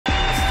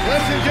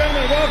Ladies and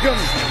gentlemen, welcome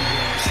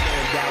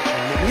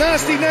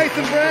Nasty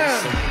Nathan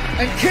Brown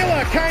and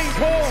Killer Kane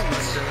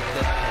Corns.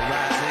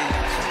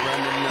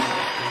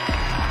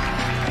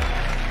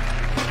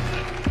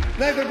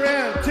 Nathan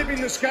Brown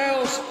tipping the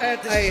scales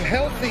at a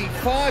healthy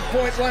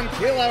 5.1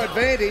 kilo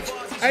advantage,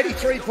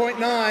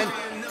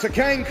 83.9 to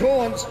Kane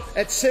Corns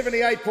at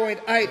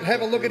 78.8.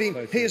 Have a look at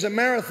him. He is a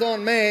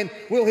marathon man.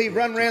 Will he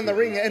run round the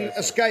ring and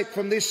escape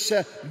from this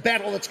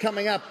battle that's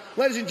coming up?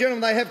 Ladies and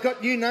gentlemen, they have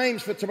got new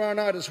names for tomorrow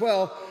night as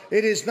well.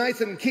 It is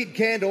Nathan Kid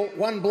Candle,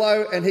 one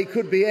blow and he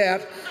could be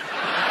out.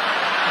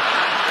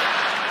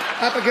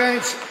 Up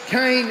against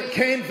Kane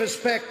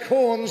Canvasback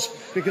Corns,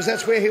 because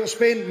that's where he'll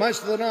spend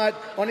most of the night,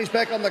 on his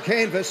back on the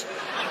canvas.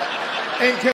 And